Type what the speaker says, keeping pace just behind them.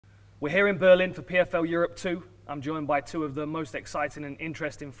We're here in Berlin for PFL Europe 2. I'm joined by two of the most exciting and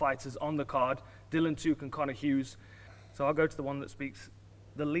interesting fighters on the card, Tuke and Connor Hughes. So I'll go to the one that speaks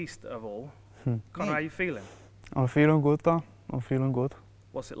the least of all. Connor, how are you feeling? I'm feeling good, Dan. I'm feeling good.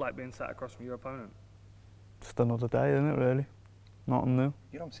 What's it like being sat across from your opponent? Just another day, isn't it, really? Nothing new.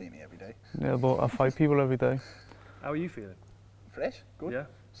 You don't see me every day. Yeah, but I fight people every day. How are you feeling? Fresh, good. Yeah.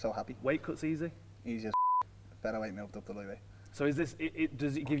 So happy. Weight cuts easy? Easy as featherweight moved up the lightweight. So is this,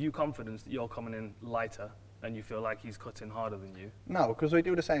 does it give you confidence that you're coming in lighter and you feel like he's cutting harder than you? No, because I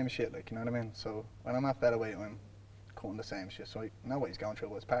do the same shit, like, you know what I mean? So when I'm at featherweight, I'm cutting the same shit. So I know what he's going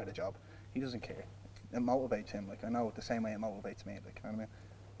through, but it's part of the job. He doesn't care. It motivates him, like, I know the same way it motivates me, like, you know what I mean?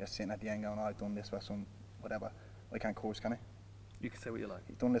 You're sitting at the end going, oh, I've done this for some whatever. I can't course, can I? You can say what you like.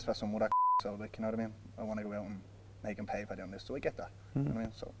 He's done this for some other so, like, you know what I mean? I want to go out and make him pay for doing this, so I get that. You know what I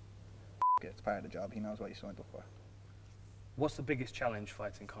mean? So it, it's part of the job. He knows what he's signed up for. What's the biggest challenge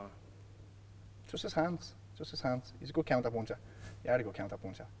fighting Connor? Just his hands. Just his hands. He's a good counter puncher. He had a good counter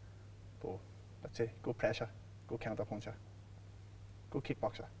puncher. But that's it. Good pressure. Good counter puncher. Good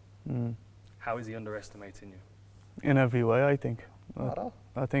kickboxer. How is he underestimating you? In every way, I think. Not at all.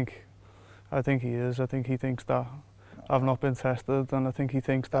 I think he is. I think he thinks that I've not been tested, and I think he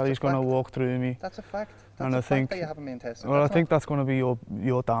thinks that he's going to walk through me. That's a fact. That's And a I fact think, that you haven't been tested. well, that's I think that's going to be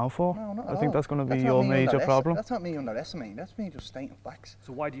your downfall. No, not at I think all. that's going to be That's not your me major problem. That's not me underestimating. That's me just stating facts.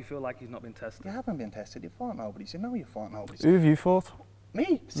 So why do you feel like he's not been tested? You haven't been tested. You fought nobody. You know you fought nobody. Who have you fought?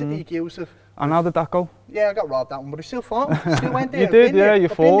 Me, Sadiq Yusuf. And how did that go? Yeah, I got robbed that one, but I still fought. Still went there. You did, been yeah, there. you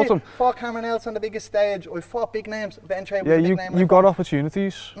I've fought been there. him. Fought Cameron Ellis on the biggest stage. I fought big names. Venture Yeah, was a big name. you got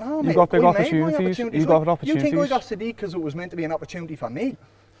opportunities. No, you mate, got big I made my opportunities. You got opportunities. You think I got Sadiq because it was meant to be an opportunity for me?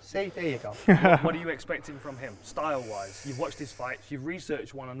 See, there you go. What are you expecting from him, style-wise? You've watched his fights, you've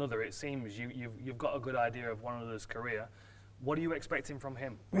researched one another, it seems. You've got a good idea of one another's career. What are you expecting from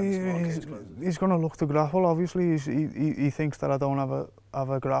him? He's going to look to grapple, obviously. He thinks that I don't have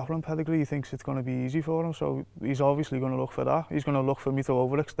a grappling pedigree. He thinks it's going to be easy for him, so he's obviously going to look for that. He's going to look for me to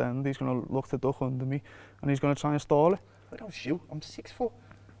overextend. He's going to look to duck under me, and he's going to try and stall it. I don't shoot. I'm 6 foot.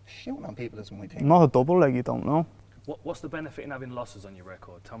 Shooting on people isn't my thing. Not a double leg, you don't know. What's the benefit in having losses on your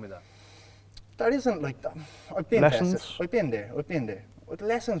record? Tell me that. There isn't like that. I've been Lessons? tested. I've been there. With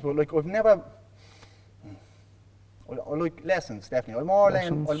lessons, but like I've never. I like lessons, definitely. I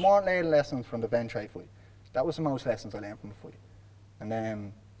more learned lessons from the Ventre fight. That was the most lessons I learned from the fight. And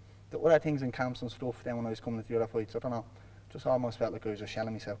then the other things in camps and stuff, then when I was coming into the other fights, I don't know, just almost felt like I was just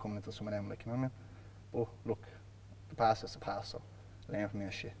shelling myself coming into some of them, like, you know what I mean? But look, the past is the past, so I learned from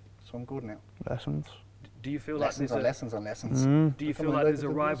this shit. So I'm good now. Lessons. Do you feel lessons like lessons on lessons. Do you feel like there's a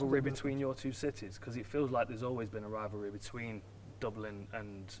rivalry between your two cities? Because it feels like there's always been a rivalry between Dublin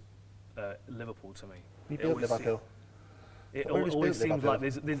and Liverpool to me. We built Liverpool. It always seems like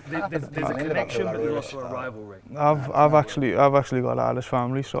there's a connection, but there's also a rivalry. I've actually got Irish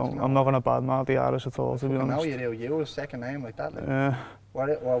family, so I'm not going to badmouth the Irish at all, to be honest. Now you do. You a second name like that. Like. Yeah.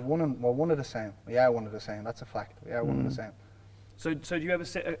 We're one of the same. We are one of the same. That's a fact. We are one of the same. So do you ever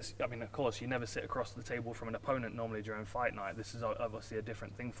sit, I mean, of course, you never sit across the table from an opponent normally during fight night. This is obviously a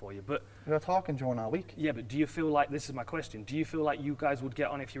different thing for you. But we're talking during our week. Yeah, but do you feel like, this is my question, do you feel like you guys would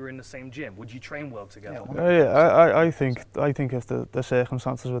get on if you were in the same gym? Would you train well together? Yeah, I think if the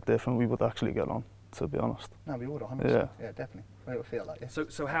circumstances were different, we would actually get on, to be honest. No, we would, 100%. Yeah, definitely. I would feel like it.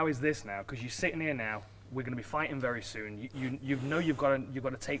 So how is this now? Because you're sitting here now, we're going to be fighting very soon. You know you've got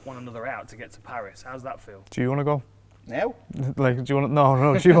to take one another out to get to Paris. How's that feel? Do you want to go? Now? Like, do you want to?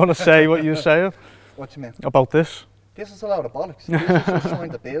 No. Do you want to say what you're saying? What do you mean? About this? This is a load of bollocks. This is just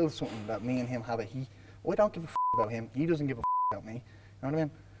trying to build something that me and him have a he. I don't give a about him. He doesn't give a about me. You know what I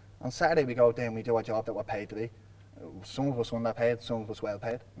mean? On Saturday we go out there and we do a job that we're paid to do. Some of us underpaid, some of us well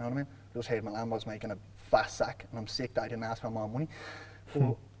paid. You know what I mean? Just heard my landlord's making a fast sack and I'm sick that I didn't ask for more money.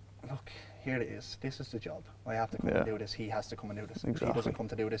 But look, here it is. This is the job. I have to come and do this. He has to come and do this. Exactly. If he doesn't come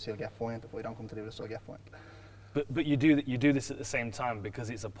to do this, he'll get fined. If I don't come to do this, I'll get fined. But you do this at the same time because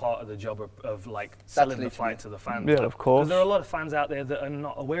it's a part of the job of like selling the fight to the fans. Yeah, of course. Because there are a lot of fans out there that are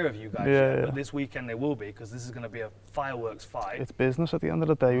not aware of you guys yet, but this weekend they will be because this is going to be a fireworks fight. It's business at the end of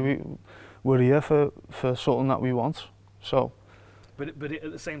the day. We're here for something that we want. So. But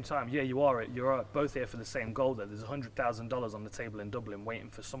at the same time, yeah, you're both here for the same goal. There's $100,000 on the table in Dublin waiting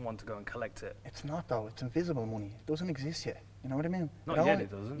for someone to go and collect it. It's not though. It's invisible money. It doesn't exist yet. You know what I mean? Not yet,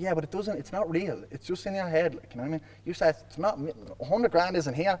 it doesn't. Yeah, but it doesn't. It's not real. It's just in your head. Like, you know what I mean? You say it's not. 100 grand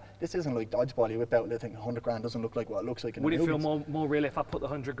isn't here. This isn't like dodgeball. You whip out and think 100 grand doesn't look like what it looks like in the movies. Would it feel more real if I put the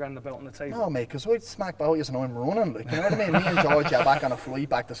 100 grand the belt on the table? No, mate, because I'd smack bout and I'm running. Like, you know what I mean? Me and George are back on a flight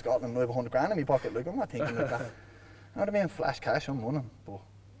back to Scotland and I have 100 grand in my pocket. Like, I'm not thinking like that. You know what I mean? Flash cash, I'm running. But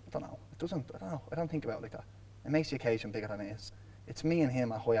I don't know. doesn't, I don't know, I don't think about it like that. It makes the occasion bigger than it is. It's me and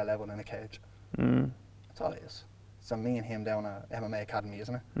him at higher level in a cage. That's all it is. So me and him down at MMA Academy,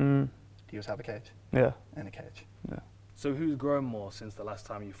 isn't it? Do you have a cage? Yeah. In a cage. Yeah. So who's grown more since the last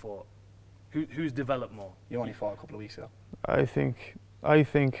time you fought? Who's developed more? You only fought a couple of weeks ago. I think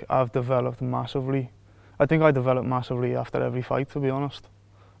I've developed massively. I think I develop massively after every fight, to be honest.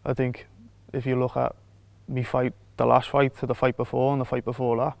 I think if you look at me fight, the last fight to the fight before and the fight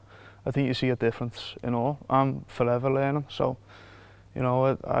before that, I think you see a difference in all. I'm forever learning, so you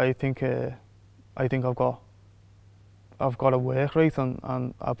know I think I've got to work right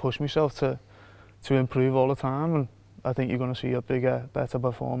and I push myself to improve all the time, and I think you're going to see a bigger, better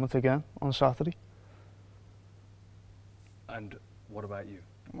performance again on Saturday. And what about you?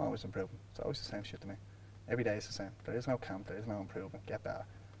 I'm always improving. It's always the same shit to me. Every day is the same. There is no camp, there is no improvement. Get better.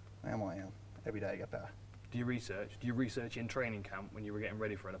 I am what I am. Every day I get better. Do you research in training camp when you were getting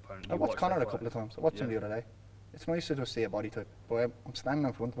ready for an opponent? I watched Conor a couple of times. I watched him the other day. It's nice to just see a body type, but I'm standing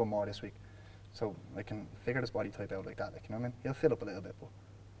in front of him more this week, so I can figure this body type out like that. Like, you know what I mean? He'll fill up a little bit, but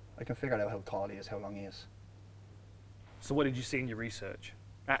I can figure out how tall he is, how long he is. So what did you see in your research?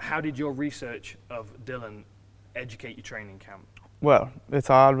 How did your research of Dylan educate your training camp? Well, it's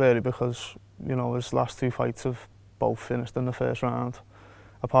hard really because, you know, his last two fights have both finished in the first round.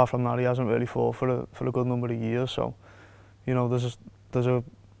 Apart from that, he hasn't really fought for a good number of years. So, you know,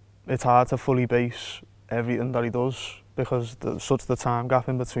 it's hard to fully base everything that he does because there's such the time gap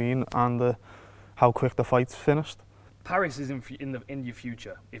in between and how quick the fight's finished. Paris is in your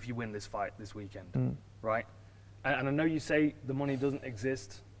future if you win this fight this weekend, right? And I know you say the money doesn't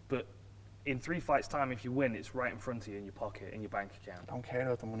exist, but in 3 fights' time, if you win, it's right in front of you in your pocket, in your bank account. I don't care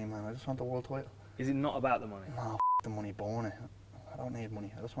about the money, man. I just want the world title. Is it not about the money? No, the money, born it. I don't need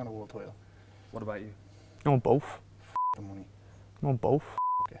money. I just want a world title. What about you? I want both. The money. I want both.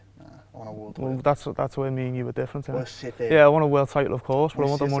 Okay. Nah, I want a world title. Well, that's where me and you were different. We'll sit there. Yeah, I want a world title, of course, but I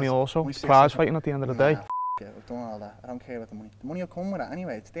want the money also. Prize fighting at the end of the day. Yeah, I've done all that. I don't care about the money. The money will come with it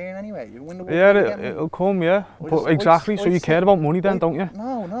anyway. It's there anyway. You win the world title. Yeah, it'll come. Yeah, but exactly. So you care about money then, don't you?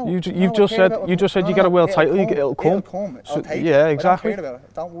 No. You just said you get a world title. It'll come. It'll come. I'll take it. Yeah, exactly. I don't care about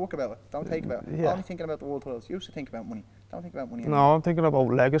it. Don't work about it. Don't take about it. I'm only thinking about the world titles. You should think about money. Don't think about money. No, I'm thinking about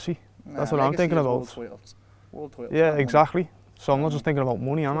legacy. That's what I'm thinking about. World titles. Yeah, exactly. So I'm not just thinking about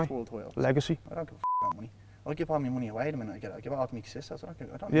money, am I? World Legacy. I don't give a about money. I'll give all my money away the minute I get it. I'll give it all to my sisters.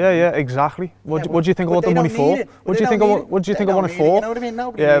 I don't yeah, exactly. What do you think I want the money for? What do you think I want it for? You know what I mean?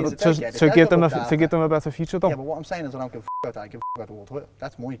 Nobody yeah, needs but to give them a better future, though. Yeah, but what I'm saying is I don't give a about that. I give a about the world title.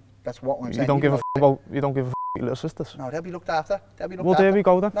 That's what I'm saying. You don't give a about your little sisters. No, they'll be looked after. Well, there we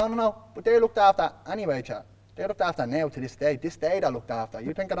go then. No. But they're looked after anyway, chat. They're looked after now to this day. This day they're looked after.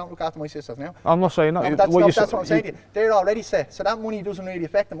 You think I don't look after my sisters now? I'm not saying that. No, that's what I'm saying to you. They're already set, so that money doesn't really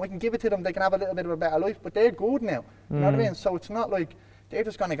affect them. I can give it to them, they can have a little bit of a better life, but they're good now. You know what I mean? So it's not like they're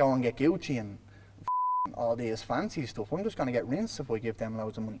just going to go and get Gucci and all this fancy stuff. I'm just going to get rinsed if I give them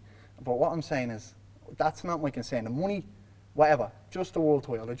loads of money. But what I'm saying is, that's not my concern. The money, whatever, just the world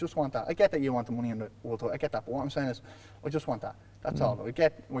title. I just want that. I get that you want the money in the world title. I get that. But what I'm saying is, I just want that. That's all. I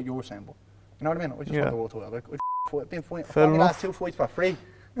get what you were saying, but you know what I mean? I just want the world title. I've been fighting the last 2 fights for free.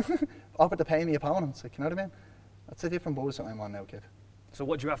 Offered to pay me opponents, like, you know what I mean? That's a different bullshit I'm on now, kid. So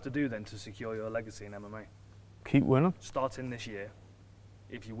what do you have to do then to secure your legacy in MMA? Keep winning. Starting this year,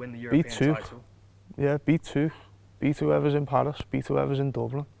 if you win the European title. Yeah, beat Tuke. Beat whoever's in Paris, beat whoever's in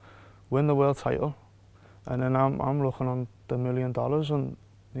Dublin. Win the world title. And then I'm looking on the $1 million and,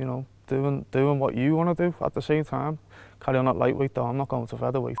 you know, doing what you want to do at the same time. Carry on at lightweight though, I'm not going to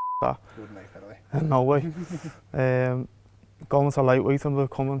featherweight, that. Wouldn't make featherweight. No way. Going to lightweight and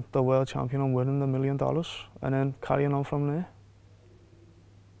becoming the world champion and winning the $1 million and then carrying on from there.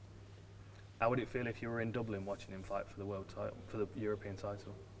 How would it feel if you were in Dublin watching him fight for the world title, for the European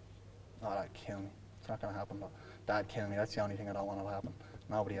title? Oh, that'd kill me. It's not going to happen, but that'd kill me. That's the only thing I don't want to happen.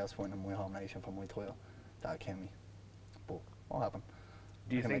 Nobody else fighting in my home nation for my title. That'd kill me. But what'll happen?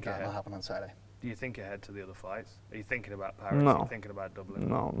 Do you think that'll happen on Saturday? Do you think ahead to the other fights? Are you thinking about Paris? No. Are you thinking about Dublin?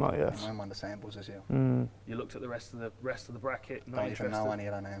 No, not yet. I'm on the same buzz as you. You looked at the rest of the bracket. Don't even know any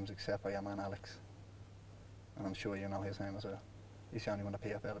of their names except for your man Alex. And I'm sure you know his name as well. He's the only one the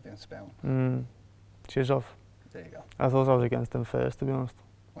PFL have been spelling. Cheers off. There you go. I thought I was against him first, to be honest.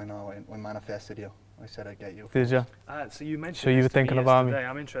 I know, I manifested you. I said I'd get you. Did you? So you mentioned. So you were thinking about me.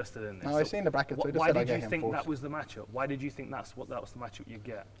 I'm interested in this. No, I've seen the brackets. Why did you think that was the matchup? Why did you think that was the matchup you'd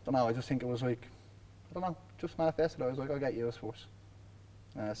get? I don't know. I just think it was like, I don't know. Just manifested. I was like, I'll get you as first.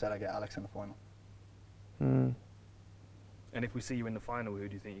 And I said I'd get Alex in the final. And if we see you in the final, who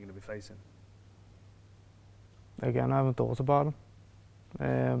do you think you're going to be facing? Again, I haven't thought about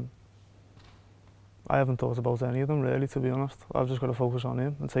him. I haven't thought about any of them really, to be honest. I've just got to focus on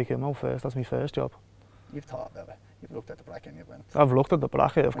him and take him out first. That's my first job. You've thought about it. You've looked at the bracket and you've went. I've looked at the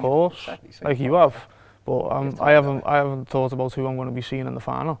bracket, of course, Exactly, so like you've you thought have. But I haven't thought about who I'm going to be seeing in the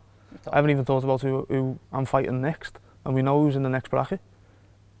final. I haven't even thought about who I'm fighting next, and we know who's in the next bracket.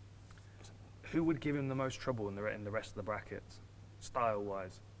 Who would give him the most trouble in the rest of the brackets,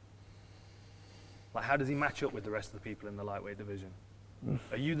 style-wise? Like, how does he match up with the rest of the people in the lightweight division?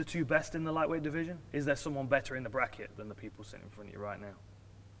 Are you the two best in the lightweight division? Is there someone better in the bracket than the people sitting in front of you right now?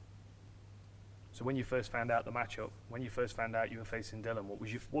 So when you first found out the matchup, when you first found out you were facing Dylan, what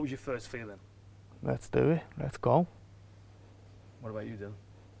was your first feeling? Let's do it. Let's go. What about you, Dylan?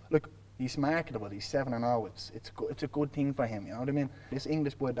 Look, he's marketable. He's 7-0. It's a good thing for him. You know what I mean? This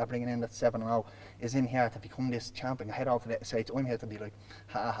English boy they're bringing in that's 7-0 is in here to become this champion. Head over to the States. I'm here to be like,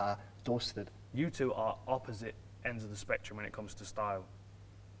 ha, dusted. You two are opposite ends of the spectrum when it comes to style.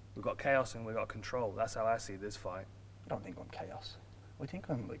 We've got chaos and we've got control. That's how I see this fight. I don't think I'm chaos. I think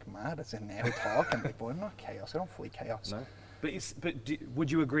I'm like mad as in now talking. Like, but I'm not chaos. I don't fight chaos. No. But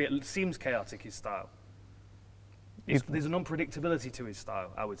would you agree it seems chaotic, his style? There's an unpredictability to his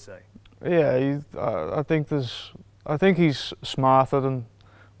style, I would say. Yeah, I think he's smarter than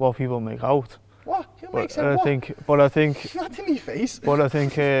what people make out. What? Who makes him what? I think. Not to me face. But I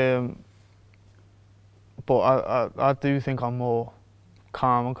think. I do think I'm more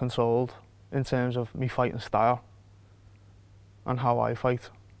calm and controlled in terms of me fighting style and how I fight.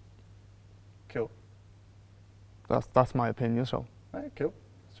 Cool. That's my opinion. So. Right, cool.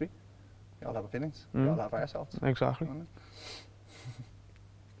 Sweet. We all have opinions. We all have ourselves. Exactly.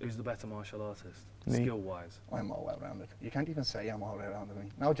 Who's the better martial artist, Me. skill-wise? I'm more well-rounded. You can't even say I'm more well-rounded than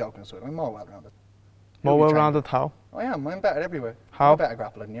me. No joking aside, I'm more well-rounded. More well-rounded how? I am. I'm better everywhere. How? I'm a better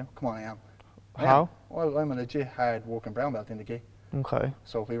grappler than you. Come on, I am. How? Well, I'm a legit hard working brown belt in the gi. Okay.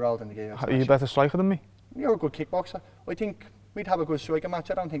 So if we rolled in the gi, Are you a better striker than me? You're a good kickboxer. I think we'd have a good striker match.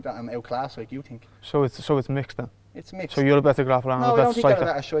 I don't think that I'm outclassed like you think. So it's mixed then? It's mixed. So you're a better grappler and no, a better I don't think striker? you're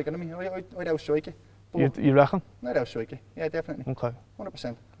a better striker than me. I'd outstrike you. You reckon? I'd outstrike you. Yeah, definitely. Okay.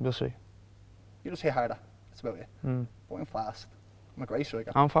 100%. We'll see. You just hit harder. That's about it. But I'm fast. I'm a great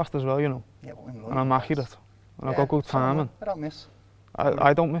striker. I'm fast as well, you know. Yeah, but I'm and I'm accurate. And I've got good timing. I don't miss.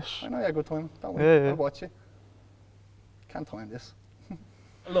 I don't miss. I know you have good timing. Don't worry. Yeah. I'll watch you. Can't time this.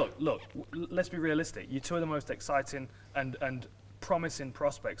 Look, let's be realistic. You're two of the most exciting and promising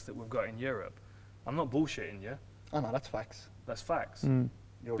prospects that we've got in Europe. I'm not bullshitting you. Oh no, that's facts. That's facts.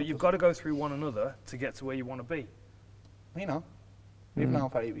 But you've got to go through one another to get to where you want to be. We know. We've known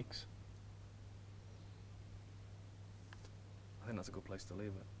for 8 weeks. I think that's a good place to leave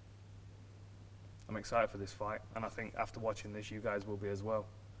it. I'm excited for this fight, and I think after watching this, you guys will be as well.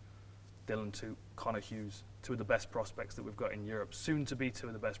 Dylan Tuke, Connor Hughes, two of the best prospects that we've got in Europe, soon to be two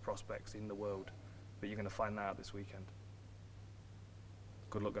of the best prospects in the world. But you're going to find that out this weekend.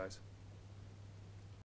 Good luck, guys.